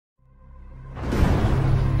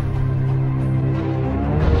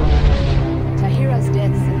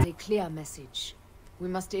clear message. We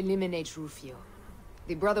must eliminate Rufio.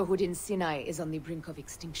 The Brotherhood in Sinai is on the brink of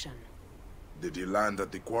extinction. Did he land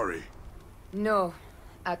at the quarry? No,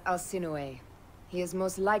 at Alcinoe. He is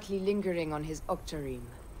most likely lingering on his octarine.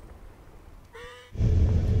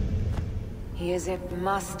 He is a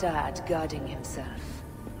master at guarding himself,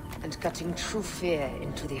 and cutting true fear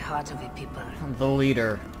into the heart of a people. The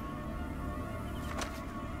leader.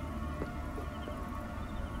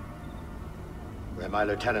 Where my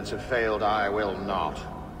lieutenants have failed, I will not.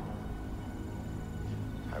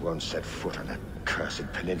 I won't set foot on that cursed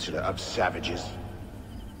peninsula of savages.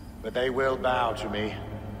 But they will bow to me.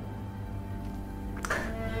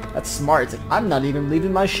 That's smart. It's like, I'm not even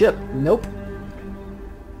leaving my ship. Nope.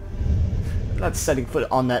 Not setting foot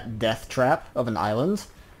on that death trap of an island.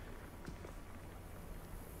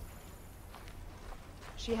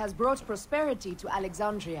 She has brought prosperity to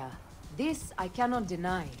Alexandria. This I cannot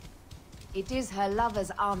deny. It is her lover's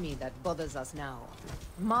army that bothers us now.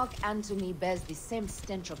 Mark Antony bears the same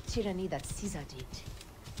stench of tyranny that Caesar did.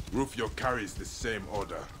 Rufio carries the same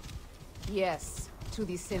order. Yes, to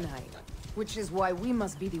the Sinai. Which is why we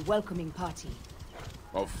must be the welcoming party.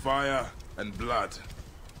 Of fire and blood.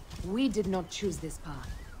 We did not choose this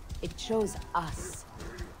path. It chose us.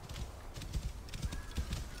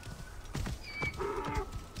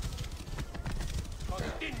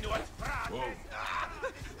 Whoa.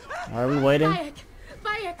 Are we waiting? Bayek!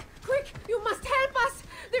 Bayek! Quick! You must help us!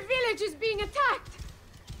 The village is being attacked!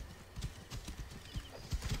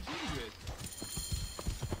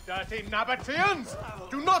 Dirty Nabateans!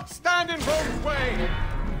 Do not stand in Rome's way!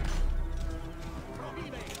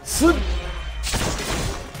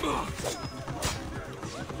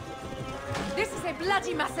 This is a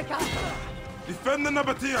bloody massacre! Defend the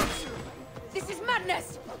Nabateans! This is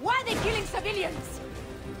madness! Why are they killing civilians?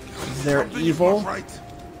 They're Something is evil. not right.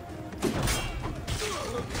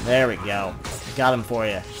 There we go. Got him for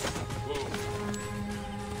you.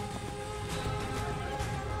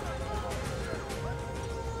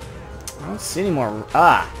 I don't see any more.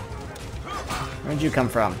 Ah! Where'd you come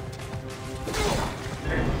from?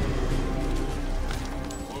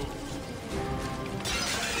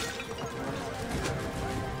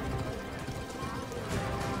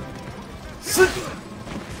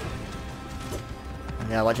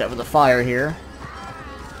 Yeah, watch out for the fire here.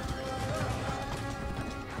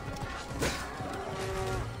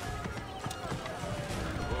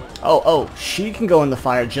 Oh, she can go in the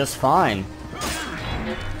fire just fine.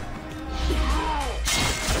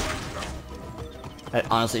 That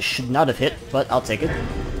honestly should not have hit, but I'll take it.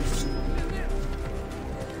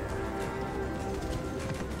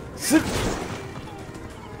 Zip.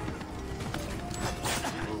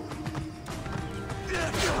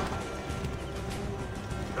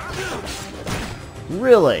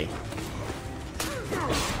 Really?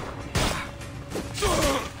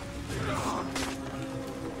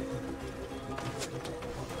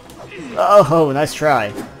 Oh, nice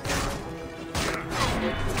try.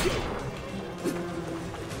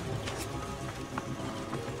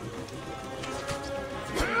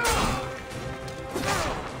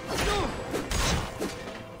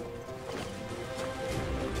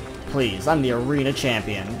 Please, I'm the arena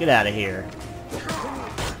champion. Get out of here.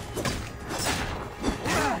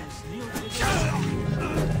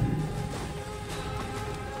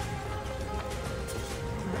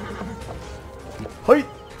 Hey!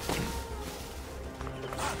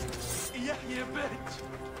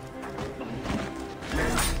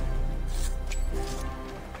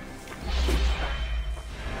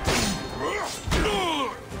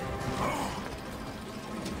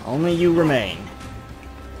 Only you remain.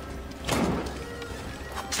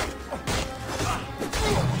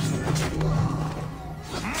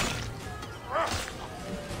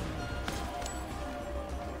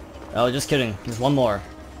 Oh, just kidding. There's one more.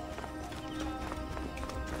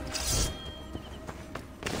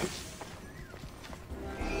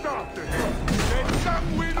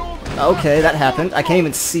 Okay, that happened. I can't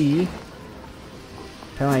even see.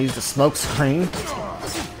 Apparently I used a smoke screen.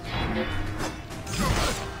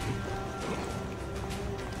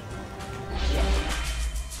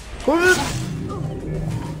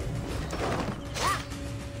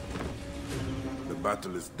 The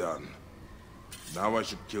battle is done. Now I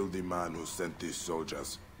should kill the man who sent these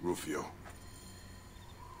soldiers, Rufio.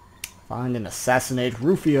 Find and assassinate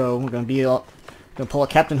Rufio. We're gonna pull a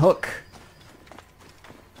Captain Hook.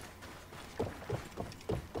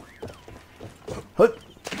 Hook.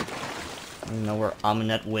 I don't know where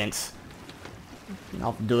Aminette went.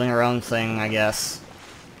 Off doing her own thing, I guess.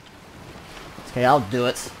 Okay, I'll do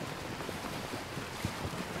it.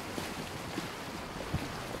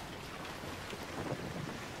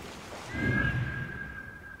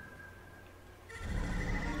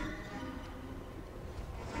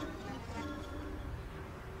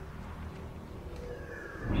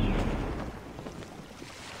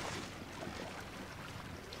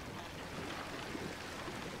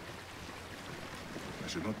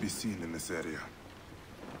 should not be seen in this area.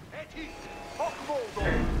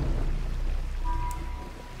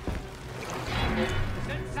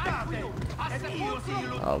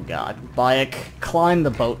 Oh god. Bayek, climb the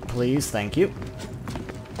boat, please. Thank you.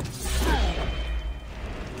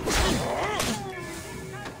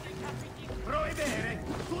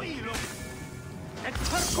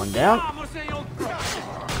 One down.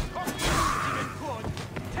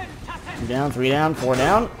 2 down, 3 down, 4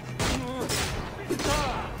 down.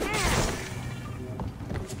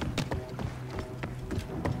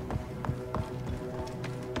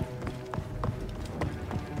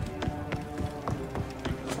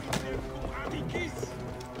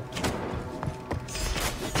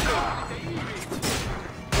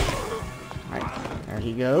 Alright, there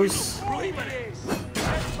he goes.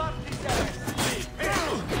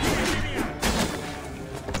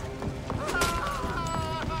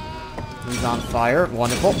 He's on fire.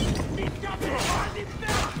 Wonderful.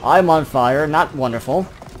 I'm on fire. Not wonderful.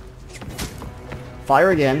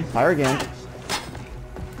 Fire again. Fire again.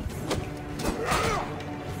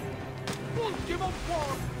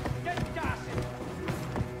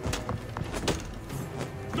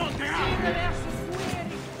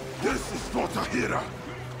 This is not a hero!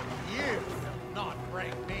 You not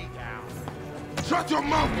bring me down. Shut your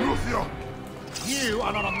mouth, Lucio! You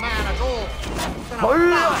are not a man at all. Then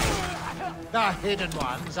alive. The hidden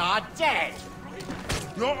ones are dead.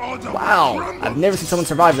 Your order will Wow. tremble. I've never seen someone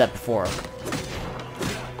survive that before.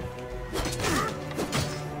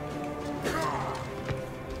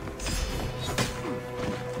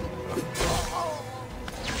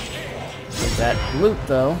 There's that loot,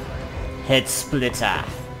 though. Head splitter.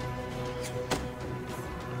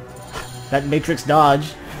 That Matrix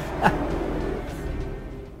dodge.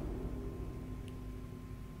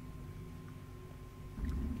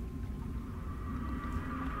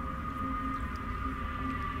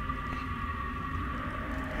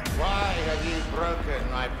 Why have you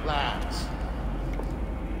broken my plans?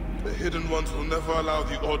 The hidden ones will never allow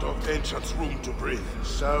the Order of Ancients room to breathe.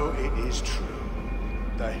 So it is true.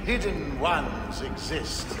 The hidden ones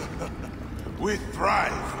exist. We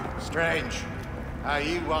thrive. Strange. How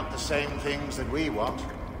you want the same things that we want.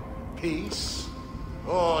 Peace,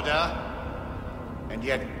 order, and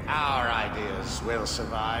yet our ideas will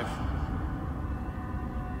survive.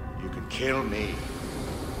 You can kill me,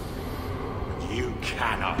 but you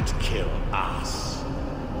cannot kill us.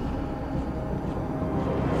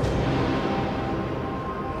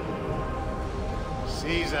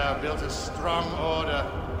 Caesar built a strong order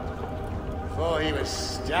before he was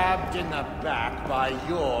stabbed in the back by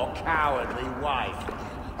your cowardly wife.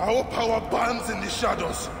 Our power burns in the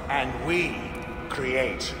shadows. And we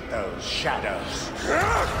create those shadows.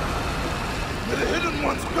 May the hidden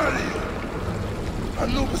ones bury you.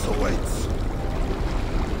 Anubis awaits.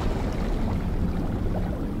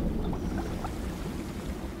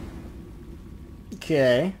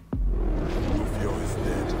 Okay. Rufio is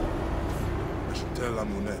dead. I should tell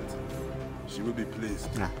Amunet. She will be pleased.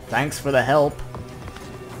 Ah, thanks for the help.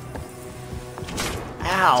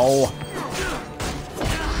 Ow!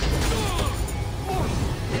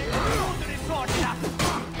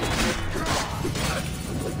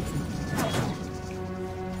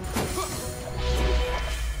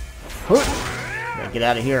 Gotta get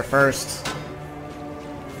out of here first.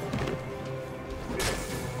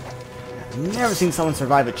 I've never seen someone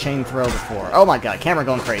survive a chain throw before. Oh my god, camera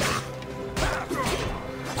going crazy.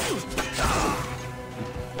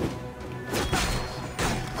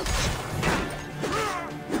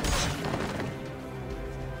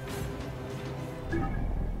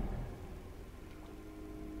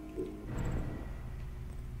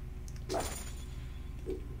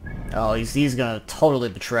 Oh, he's gonna totally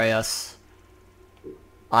betray us.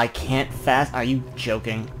 I can't fast. Are you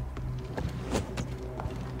joking?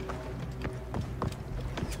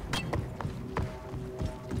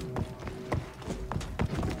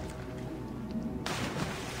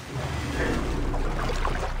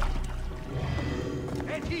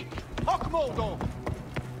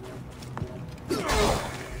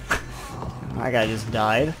 My guy just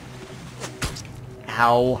died.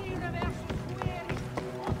 Ow.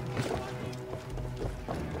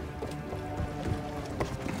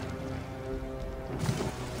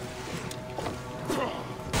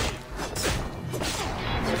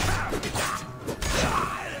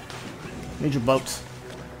 Need your boats.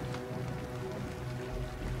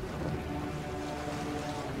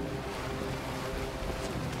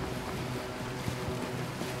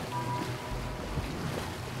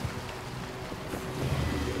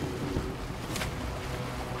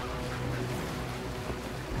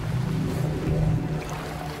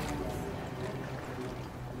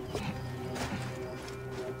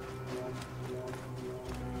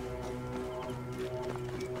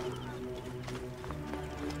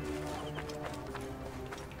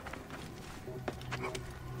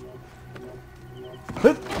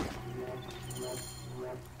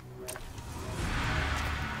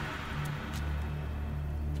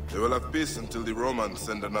 peace until the Romans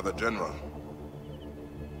send another general.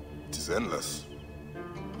 It is endless.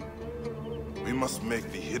 We must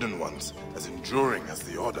make the Hidden Ones as enduring as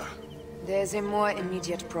the Order. There's a more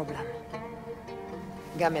immediate problem.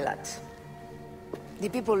 Gamilat. The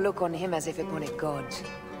people look on him as if upon a god.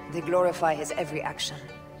 They glorify his every action.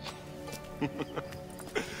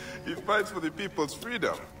 He fights for the people's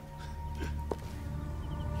freedom.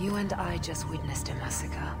 You and I just witnessed a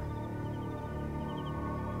massacre.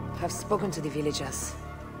 I've spoken to the villagers.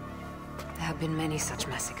 There have been many such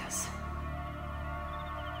massacres.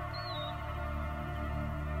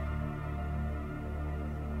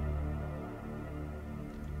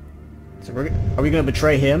 So are we gonna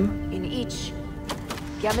betray him? In each,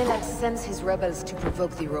 Gamilat sends his rebels to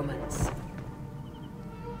provoke the Romans.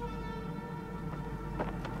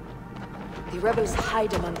 The rebels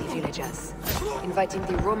hide among the villagers, inviting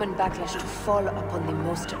the Roman backlash to fall upon the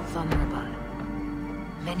most vulnerable.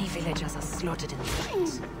 Many villagers are slaughtered in the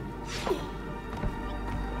fight.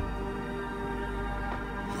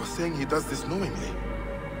 You're saying he does this knowingly?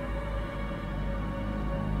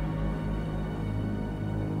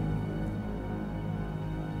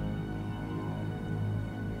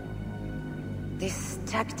 This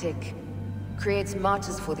tactic creates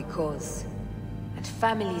martyrs for the cause, and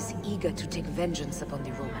families eager to take vengeance upon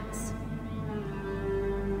the Romans.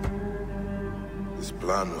 His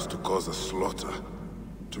plan was to cause a slaughter,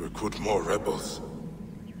 to recruit more rebels.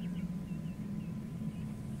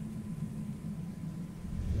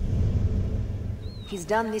 He's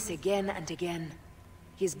done this again and again.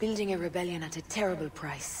 He's building a rebellion at a terrible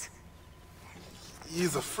price. He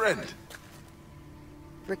is a friend.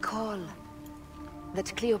 Recall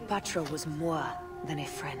that Cleopatra was more than a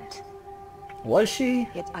friend. Was she?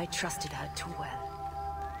 Yet I trusted her too well.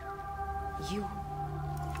 You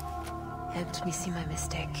helped me see my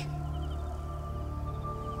mistake.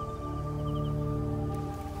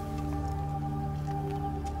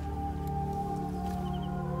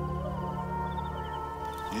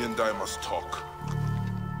 He and I must talk.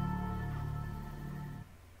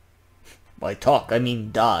 By talk, I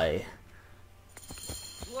mean die.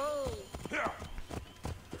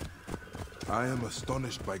 I am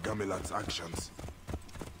astonished by Gamilat's actions.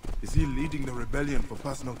 Is he leading the rebellion for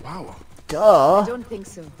personal power? Duh! I don't think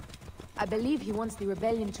so. I believe he wants the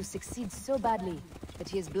rebellion to succeed so badly that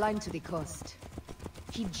he is blind to the cost.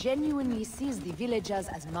 He genuinely sees the villagers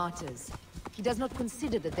as martyrs. He does not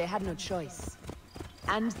consider that they had no choice.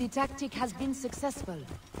 And the tactic has been successful.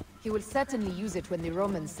 He will certainly use it when the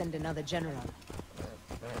Romans send another general.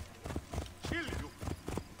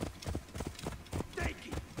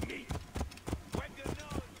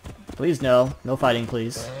 Please no. No fighting,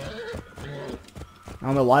 please. I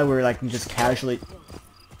don't know why we're like just casually...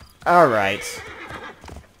 Alright.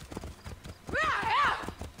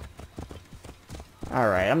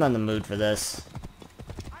 Alright, I'm not in the mood for this.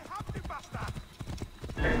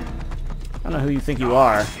 I don't know who you think you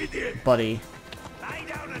are, buddy.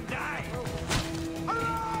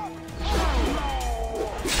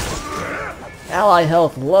 Ally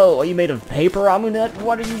health low. Are you made of paper, Amunet?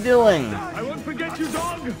 What are you doing? I won't forget you,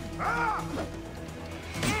 dog!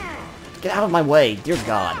 Get out of my way, dear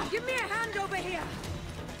God. Give me a hand over here!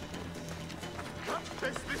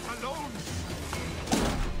 Leave this alone!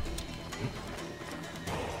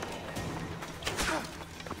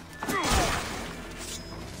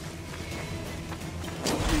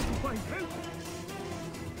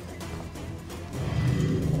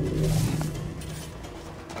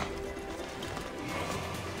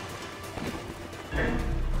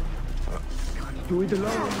 Do it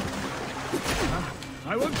alone.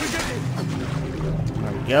 I won't forget it.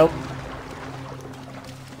 There we go.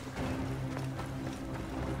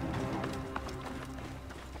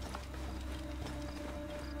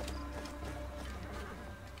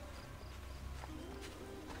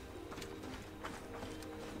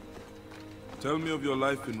 Tell me of your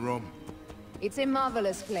life in Rome. It's a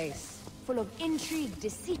marvelous place, full of intrigue,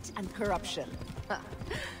 deceit, and corruption.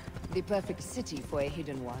 The perfect city for a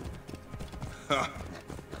hidden one.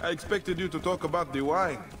 I expected you to talk about the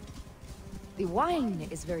wine. The wine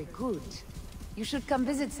is very good. You should come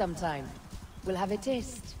visit sometime. We'll have a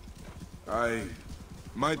taste. I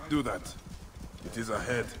might do that. It is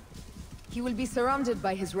ahead. He will be surrounded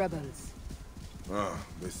by his rebels.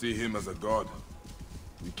 They see him as a god.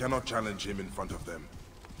 We cannot challenge him in front of them.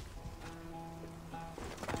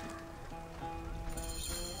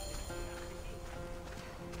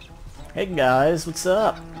 Hey guys, what's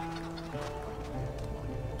up?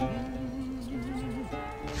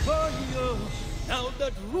 Now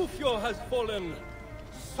that Rufio has fallen,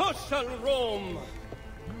 so shall Rome.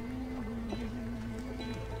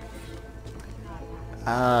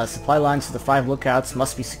 Supply lines to the 5 lookouts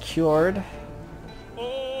must be secured.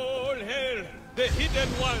 All hail the hidden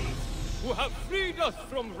ones who have freed us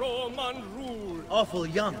from Roman rule. Awful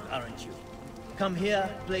young, aren't you? Come here,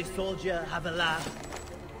 play soldier, have a laugh.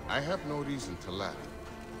 I have no reason to laugh.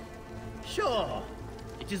 Sure.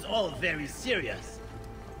 It is all very serious.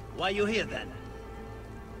 Why you here then?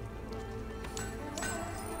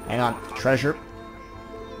 Hang on, treasure.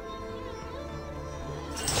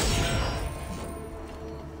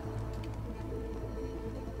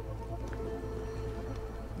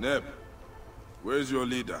 Neb, where's your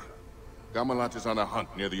leader? Gamelat is on a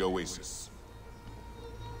hunt near the oasis.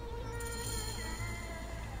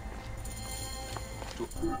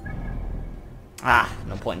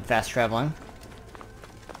 No point in fast traveling.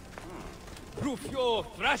 Rufio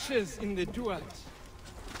thrashes in the duat,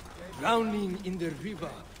 drowning in the river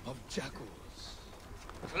of jackals,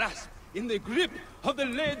 clasped in the grip of the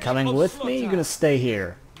ledge Coming of with slaughter. me? You're gonna stay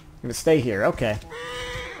here. You're gonna stay here, okay.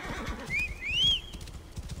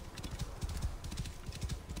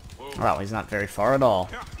 Well, he's not very far at all.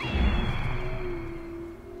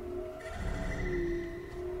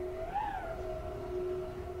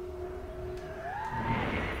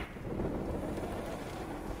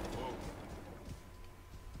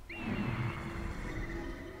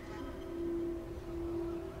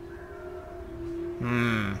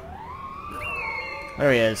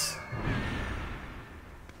 There he is.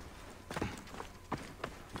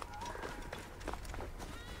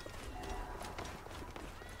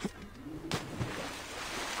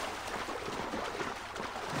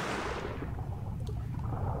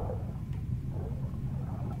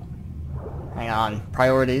 Hang on.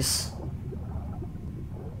 Priorities.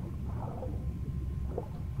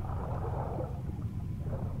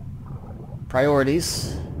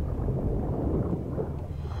 Priorities.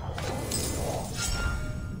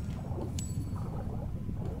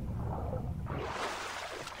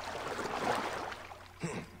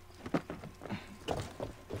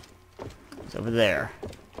 It's over there.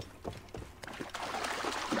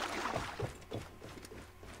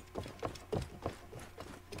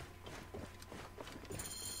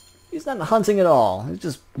 He's not hunting at all. He's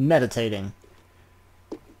just meditating.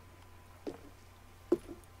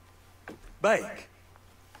 Baek,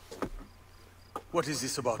 what is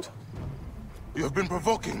this about? You have been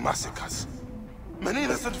provoking massacres. Many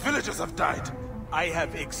innocent villagers have died. I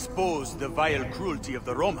have exposed the vile cruelty of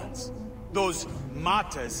the Romans. Those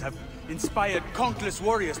martyrs have inspired countless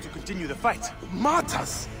warriors to continue the fight.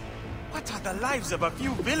 Martyrs? What are the lives of a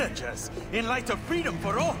few villagers in light of freedom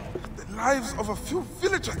for all? The lives of a few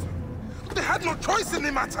villagers? They had no choice in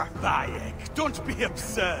the matter. Bayek, don't be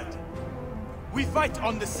absurd. We fight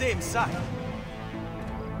on the same side.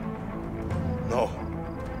 No.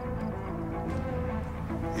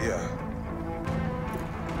 Here.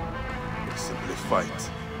 We simply fight.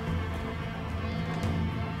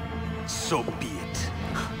 So be it.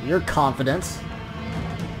 You're confident.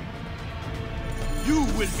 You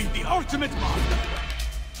will be the ultimate martyr.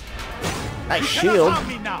 Nice You shield. cannot harm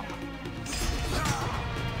me now.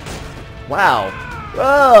 Wow.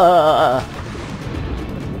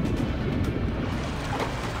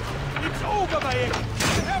 It's over, Bayek.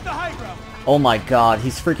 You have the high ground. Oh my god,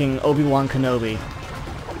 he's freaking Obi-Wan Kenobi.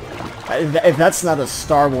 If that's not a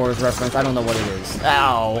Star Wars reference, I don't know what it is.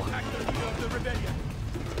 Ow.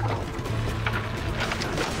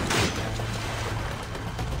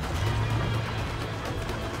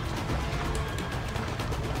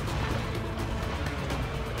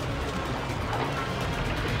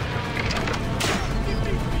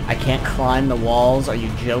 I can't climb the walls, are you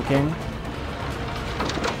joking?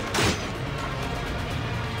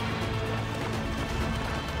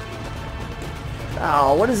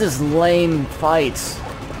 Oh, what is this lame fight?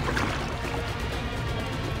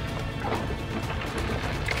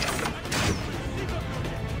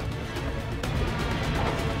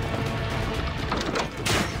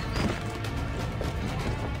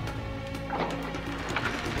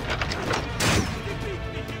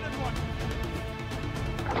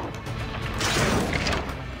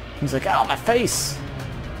 He's like, ow, my face!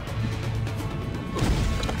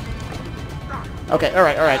 Okay,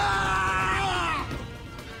 alright, alright.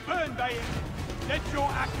 Burn, Bayek. Let your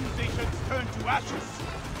accusations turn to ashes.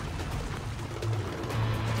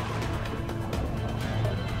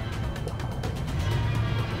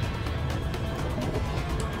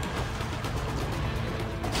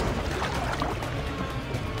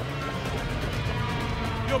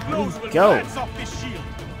 Your blows will Go. glance off this shield.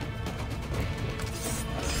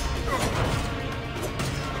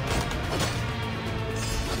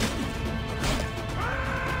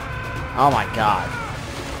 Oh my god.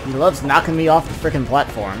 He loves knocking me off the frickin'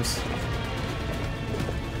 platforms.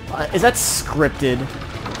 Is that scripted?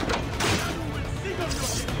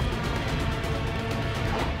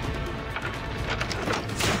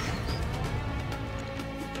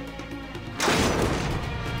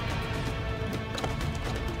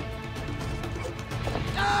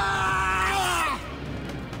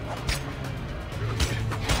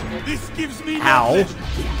 This gives me Ow. no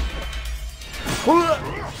pleasure.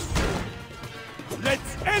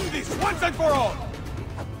 Let's end this once and for all.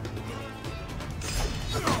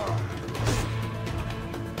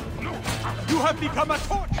 You have become a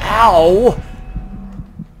torch. Ow!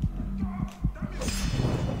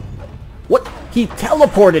 What? He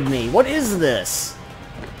teleported me! What is this?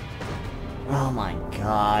 Oh my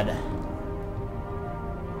god.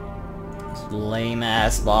 This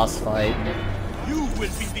lame-ass boss fight. You will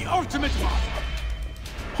be the ultimate one.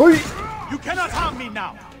 Hey! You cannot harm me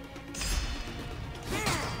now.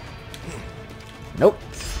 Nope.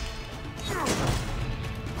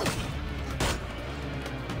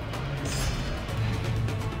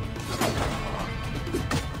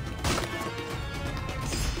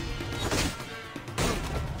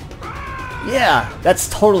 Yeah, that's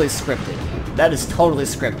totally scripted. That is totally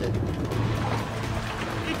scripted.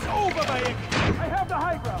 It's over, Bayek. I have the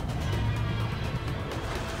high ground.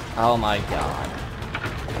 Oh my god.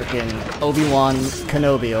 Freaking Obi-Wan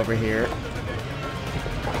Kenobi over here.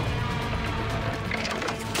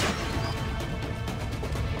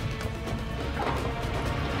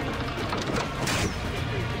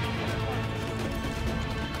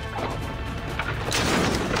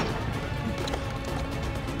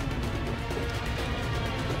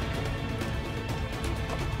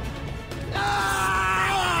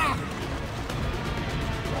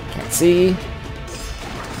 Can't see.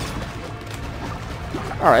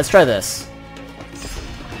 Alright, let's try this.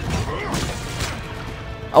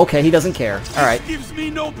 Okay, he doesn't care. Alright. Gives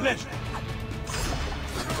me no pleasure.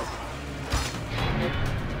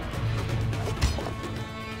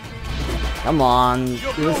 Come on, Your do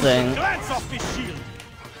the blows thing. will glance off this shield.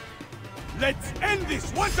 Let's end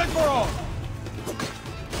this once and for all.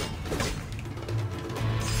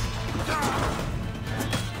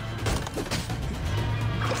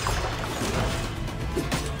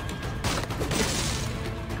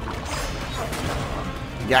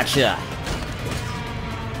 Gotcha.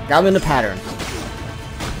 Got him in the pattern.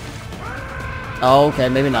 Oh, okay,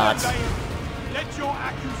 maybe not. Let your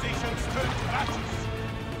accusations turn to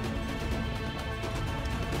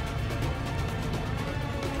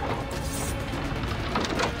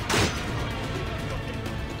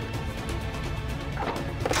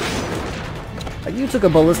ashes. You took a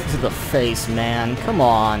ballista to the face, man. Come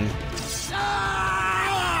on.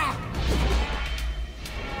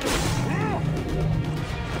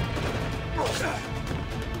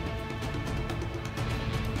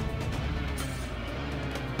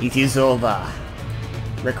 It is over.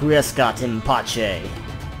 Requiescat in pace.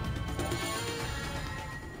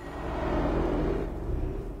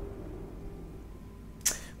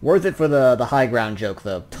 Worth it for the high ground joke,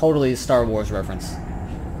 though. Totally Star Wars reference.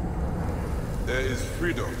 There is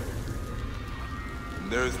freedom.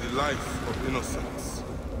 And there is the life of innocence.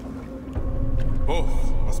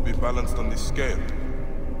 Both must be balanced on the scale.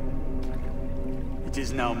 It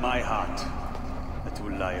is now my heart that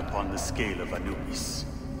will lie upon the scale of Anubis.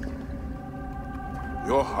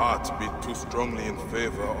 Your heart beat too strongly in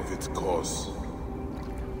favor of its cause.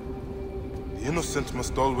 The innocent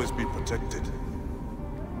must always be protected.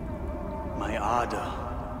 My ardor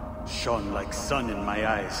shone like sun in my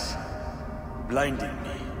eyes, blinding me.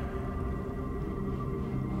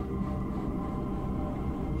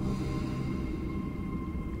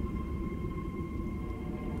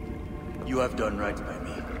 You have done right by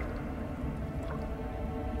me.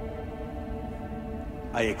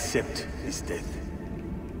 I accept his death.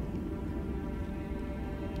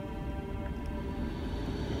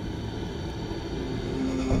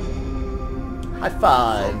 High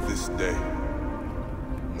five. From this day,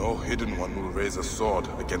 no hidden one will raise a sword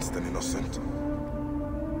against an innocent.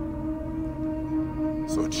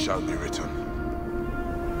 So it shall be written.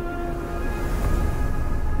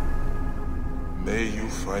 May you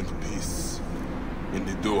find peace in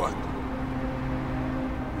the Duat.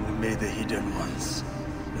 And may the hidden ones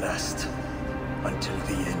last until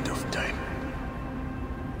the end of time.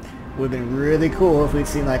 Would have been really cool if we'd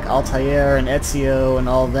seen like Altair and Ezio and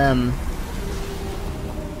all of them.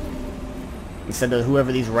 Instead of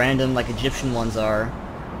whoever these random like Egyptian ones are.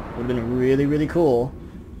 Would have been really, really cool.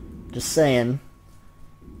 Just saying.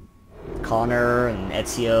 Connor and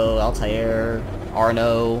Ezio, Altair,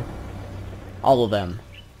 Arno. All of them.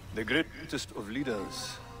 The greatest of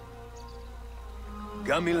leaders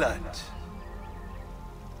Gamilat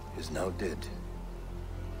is now dead,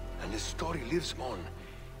 and his story lives on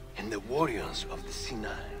in the warriors of the Sinai.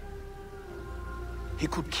 He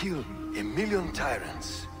could kill 1,000,000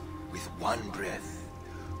 tyrants with one breath.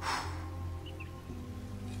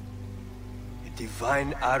 A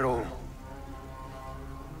divine arrow.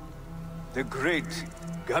 The great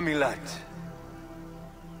Gamilat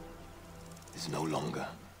is no longer.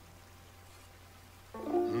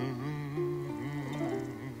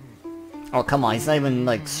 Oh, come on, he's not even,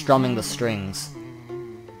 like, strumming the strings.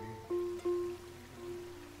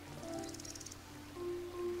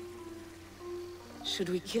 Should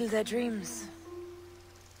we kill their dreams?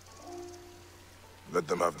 Let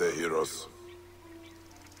them have their heroes.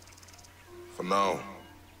 For now,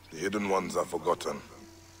 the Hidden Ones are forgotten.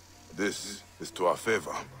 This is to our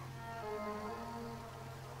favor.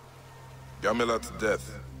 Gamilat's death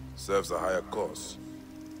serves a higher cause.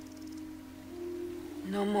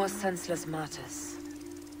 No more senseless martyrs.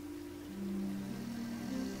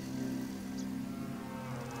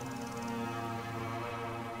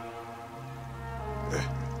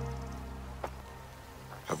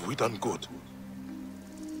 Have we done good?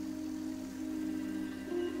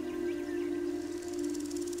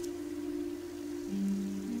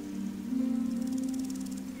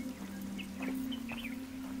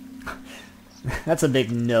 That's a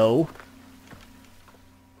big no.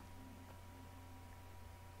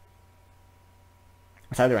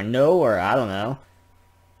 It's either a no or I don't know.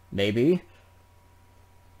 Maybe.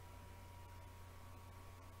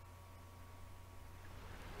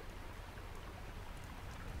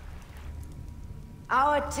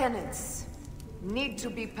 Our tenets need to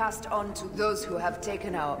be passed on to those who have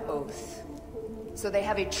taken our oath, so they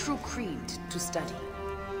have a true creed to study.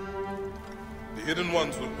 The Hidden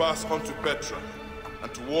Ones will pass on to Petra,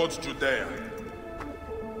 and towards Judea,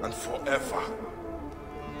 and forever.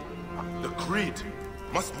 The creed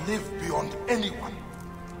must live beyond anyone.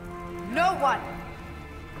 No one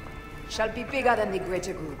shall be bigger than the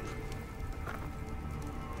greater group.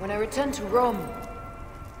 When I return to Rome,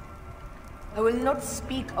 I will not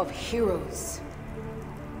speak of heroes.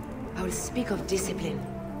 I will speak of discipline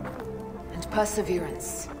and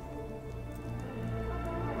perseverance.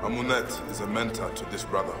 Amunet is a mentor to this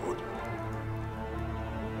brotherhood.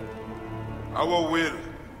 Our will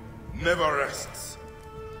never rests.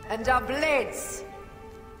 And our blades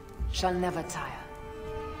shall never tire.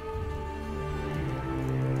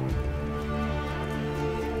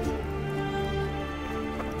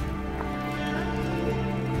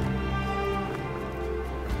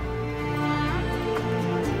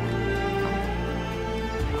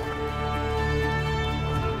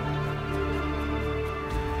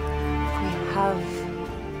 We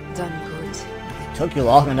have done good. It took you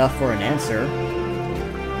long enough for an answer.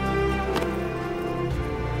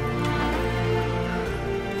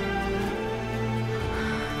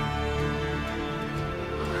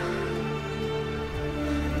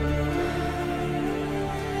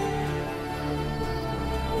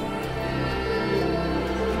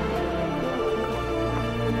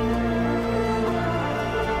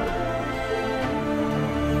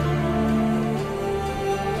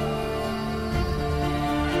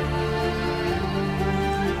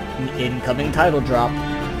 Incoming title drop.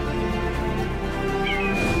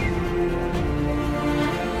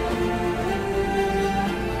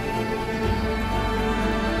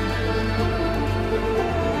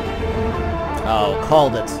 Oh,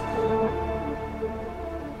 called it.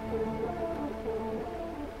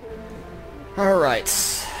 Alright,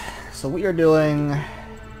 so we are doing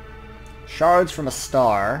shards from a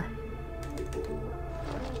star.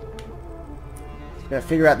 Gotta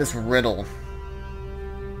figure out this riddle.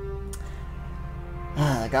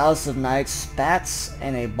 The goddess of night spats,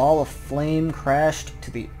 and a ball of flame crashed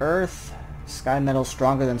to the earth. Sky metal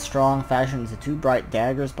stronger than strong, fashioned into two bright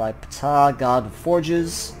daggers by Ptah, god of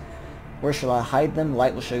forges. Where shall I hide them?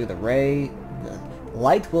 Light will show you the ray. The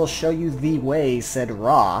light will show you the way, said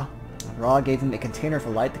Ra. Ra gave him a container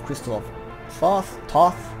for light, the crystal of Thoth.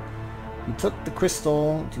 He took the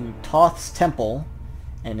crystal to Thoth's temple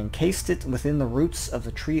and encased it within the roots of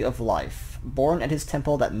the tree of life. Born at his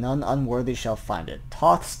temple that none unworthy shall find it.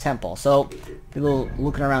 Thoth's temple. So, people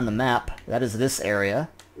looking around the map, that is this area.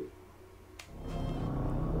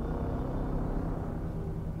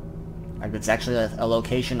 Like it's actually a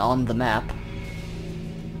location on the map.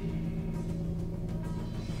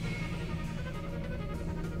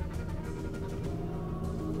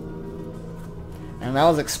 And I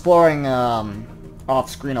was exploring off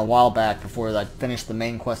screen a while back before I finished the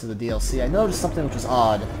main quest of the DLC. I noticed something which was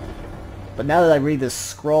odd. But now that I read this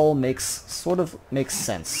scroll, makes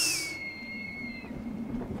sense.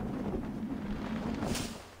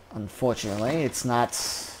 Unfortunately, it's not...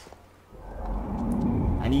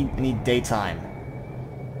 I need daytime.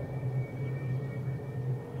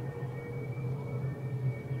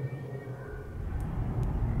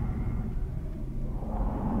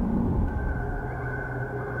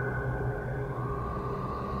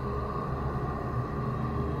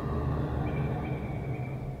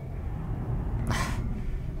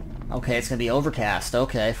 Okay, it's gonna be overcast.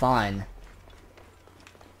 Okay, fine.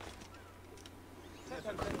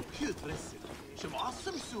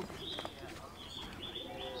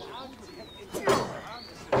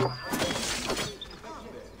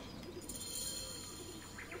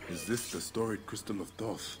 Is this the storied Crystal of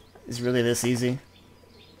Thoth? Is really this easy?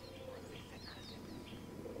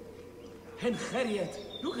 This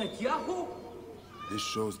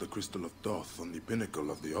shows the Crystal of Thoth on the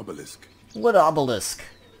pinnacle of the obelisk. What obelisk?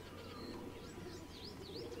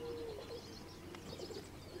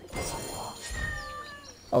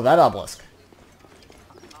 Oh, that obelisk.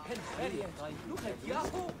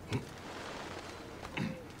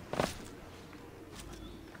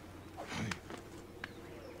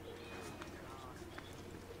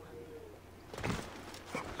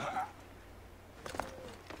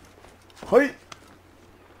 Hoi!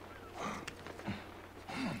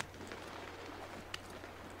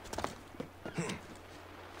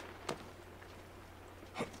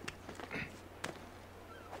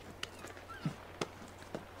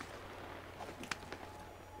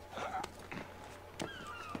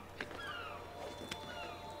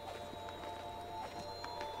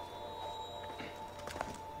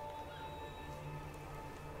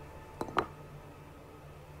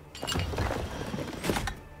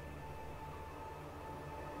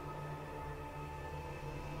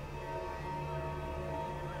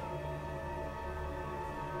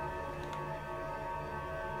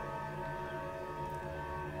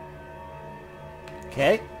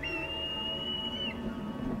 Okay.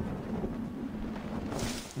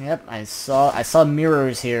 Yep, I saw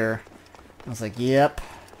mirrors here. I was like, yep.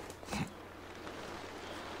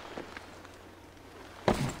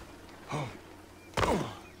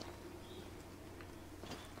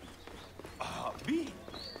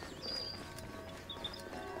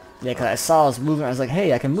 Yeah, cause I saw I was moving. I was like,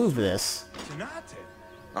 hey, I can move this.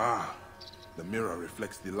 Ah, the mirror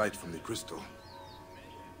reflects the light from the crystal.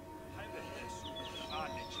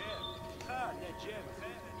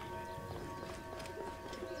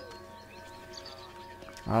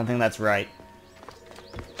 I don't think that's right.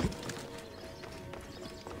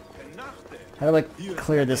 How do I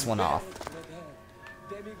clear this one off?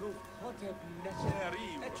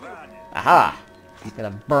 Aha!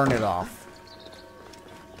 Gotta burn it off.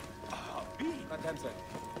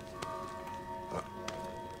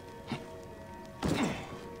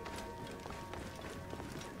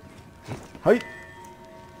 Hey!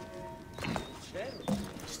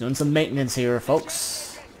 Just doing some maintenance here, folks.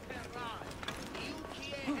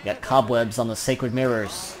 Got cobwebs on the sacred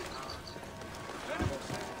mirrors.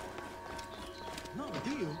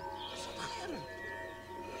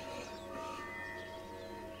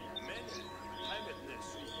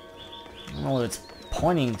 I don't know what it's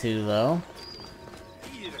pointing to, though.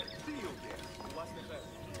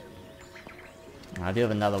 I do have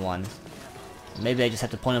another one. Maybe I just have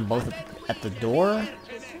to point them both at the door?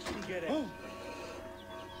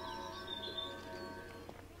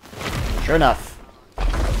 Sure enough.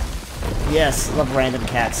 Yes, love random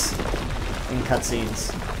cats in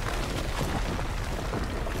cutscenes.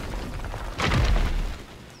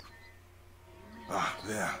 Ah,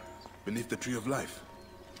 there. Beneath the Tree of Life.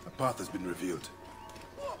 A path has been revealed.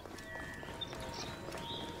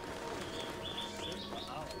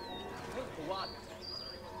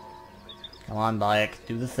 Come on, Bayek,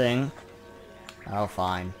 do the thing. Oh,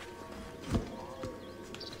 fine.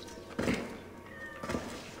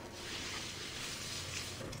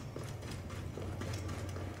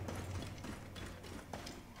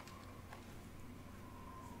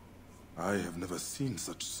 I have never seen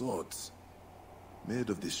such swords. Made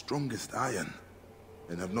of the strongest iron,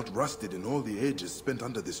 and have not rusted in all the ages spent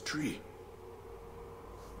under this tree.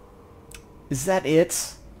 Is that it?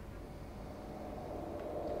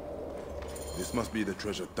 This must be the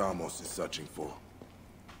treasure Tamos is searching for.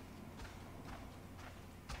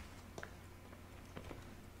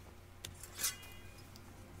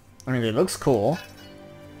 I mean, it looks cool.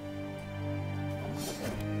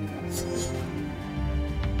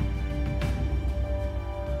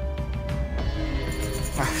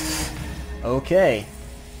 Okay.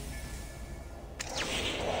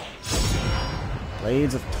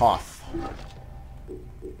 Blades of Thoth.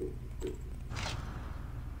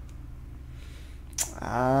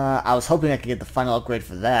 I was hoping I could get the final upgrade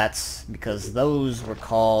for that, because those were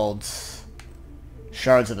called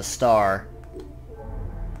Shards of the Star.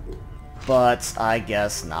 But I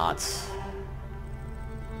guess not.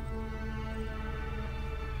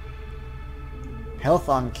 Health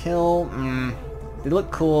on kill, they look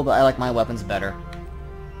cool, but I like my weapons better.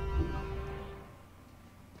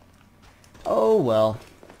 Oh well.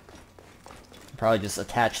 Probably just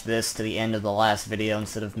attach this to the end of the last video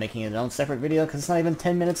instead of making it its own separate video, because it's not even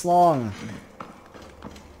 10 minutes long.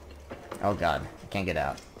 Oh god, I can't get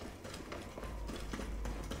out.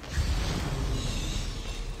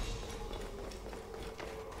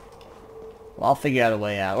 Well, I'll figure out a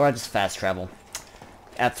way out, or I'll just fast travel.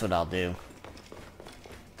 That's what I'll do.